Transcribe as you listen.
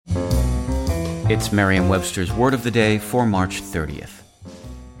It's Merriam-Webster's Word of the Day for March 30th.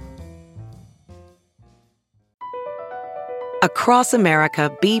 Across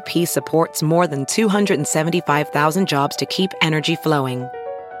America, BP supports more than 275,000 jobs to keep energy flowing.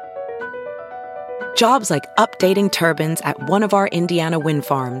 Jobs like updating turbines at one of our Indiana wind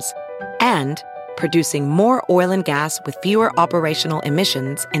farms and producing more oil and gas with fewer operational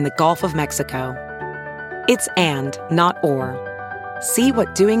emissions in the Gulf of Mexico. It's and, not or. See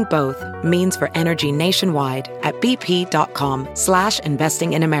what doing both means for energy nationwide at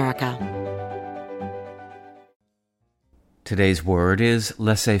bp.com/investing in America. Today's word is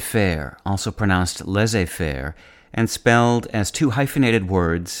laissez-faire, also pronounced laissez-faire, and spelled as two hyphenated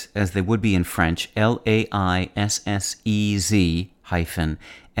words as they would be in French, Laissez hyphen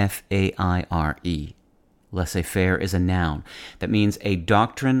F-A-I-R-E. Laissez-faire is a noun that means a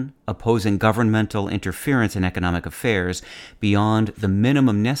doctrine opposing governmental interference in economic affairs beyond the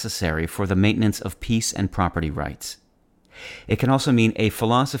minimum necessary for the maintenance of peace and property rights. It can also mean a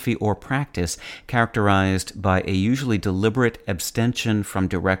philosophy or practice characterized by a usually deliberate abstention from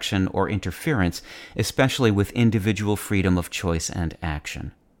direction or interference, especially with individual freedom of choice and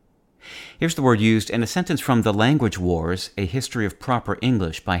action. Here's the word used in a sentence from The Language Wars, A History of Proper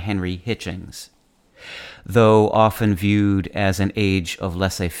English by Henry Hitchings. Though often viewed as an age of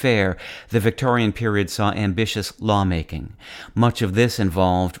laissez-faire, the Victorian period saw ambitious lawmaking. Much of this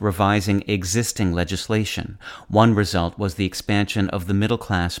involved revising existing legislation. One result was the expansion of the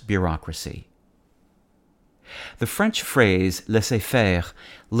middle-class bureaucracy. The French phrase laissez-faire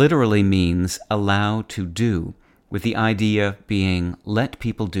literally means allow to do, with the idea being let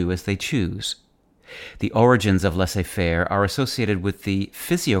people do as they choose. The origins of laissez-faire are associated with the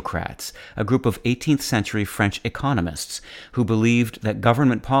physiocrats, a group of 18th century French economists who believed that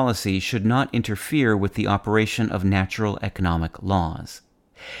government policy should not interfere with the operation of natural economic laws.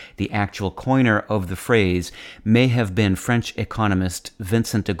 The actual coiner of the phrase may have been French economist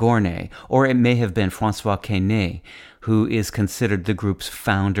Vincent de Gournay, or it may have been François Quesnay, who is considered the group's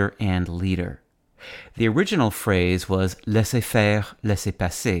founder and leader. The original phrase was laissez-faire,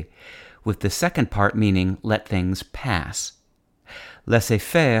 laissez-passer, with the second part meaning let things pass.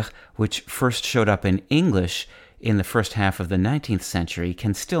 Laissez-faire, which first showed up in English in the first half of the 19th century,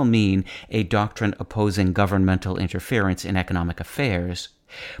 can still mean a doctrine opposing governmental interference in economic affairs,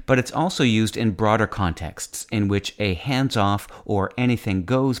 but it's also used in broader contexts in which a hands-off or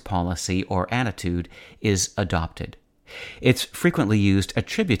anything-goes policy or attitude is adopted. It's frequently used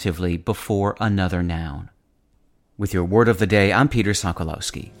attributively before another noun. With your Word of the Day, I'm Peter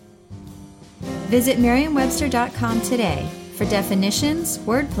Sokolowski. Visit Merriam-Webster.com today for definitions,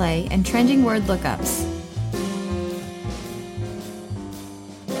 wordplay, and trending word lookups.